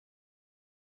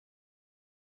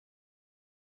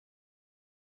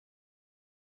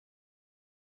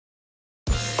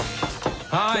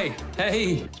Hi.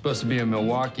 Hey. Supposed to be in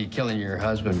Milwaukee killing your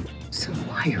husband. So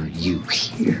why are you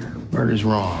here? Murder's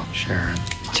wrong, Sharon.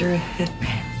 You're a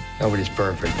hitman. Nobody's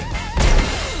perfect.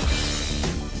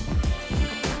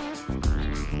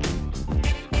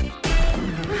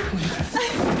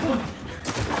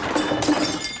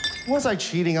 Was I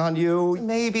cheating on you?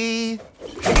 Maybe.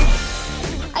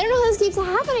 I don't know how this keeps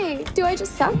happening. Do I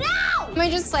just suck? No! Am I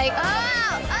just like,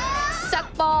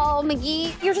 suck ball,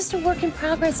 McGee? You're just a work in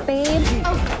progress, babe.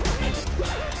 Oh.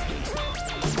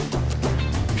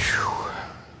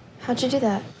 How'd you do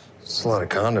that? It's a lot of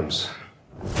condoms.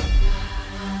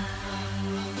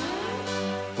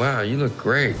 Wow, you look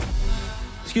great.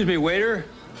 Excuse me, waiter.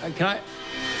 Can I?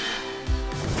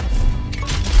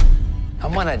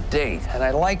 I'm on a date, and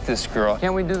I like this girl.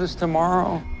 Can't we do this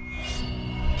tomorrow?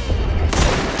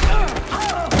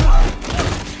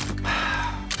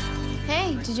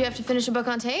 Hey, did you have to finish a book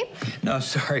on tape? No,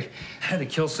 sorry. I had to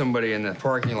kill somebody in the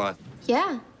parking lot.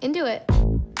 Yeah, into it.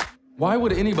 Why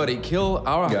would anybody kill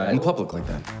our guy in public like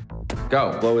that?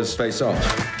 Go, blow his face off.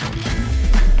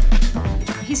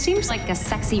 He seems like a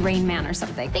sexy Rain Man or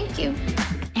something. Thank you.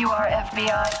 You are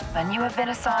FBI, and you have been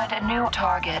assigned a new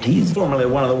target. He's formerly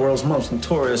one of the world's most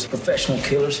notorious professional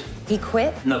killers. He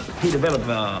quit? No, he developed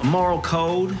a moral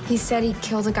code. He said he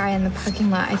killed a guy in the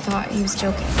parking lot. I thought he was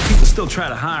joking. People still try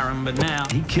to hire him, but now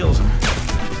he kills them.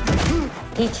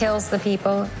 He kills the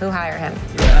people who hire him.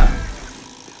 Yeah.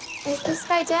 Is this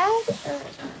guy dead?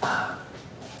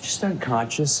 Just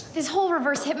unconscious. This whole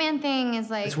reverse hitman thing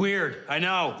is like... It's weird, I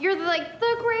know. You're like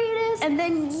the greatest, and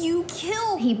then you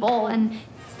kill people, and...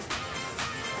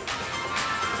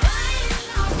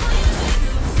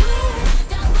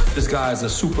 This guy is a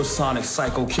supersonic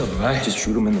psycho killer, right? Just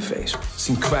shoot him in the face.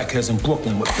 Seen crackheads in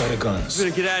Brooklyn with better guns. We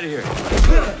better get out of here.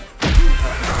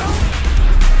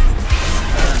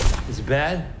 Is it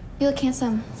bad? You look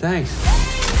handsome. Thanks.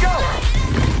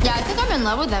 Yeah, I think I'm in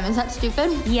love with them. Is that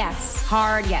stupid? Yes.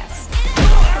 Hard yes.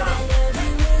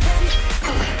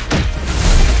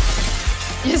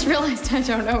 I just realized I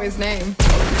don't know his name.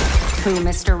 Who,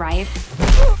 Mr. Right?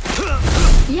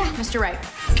 Yeah, Mr. Right.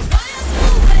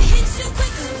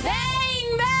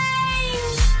 Bang,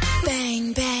 bang!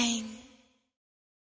 Bang, bang.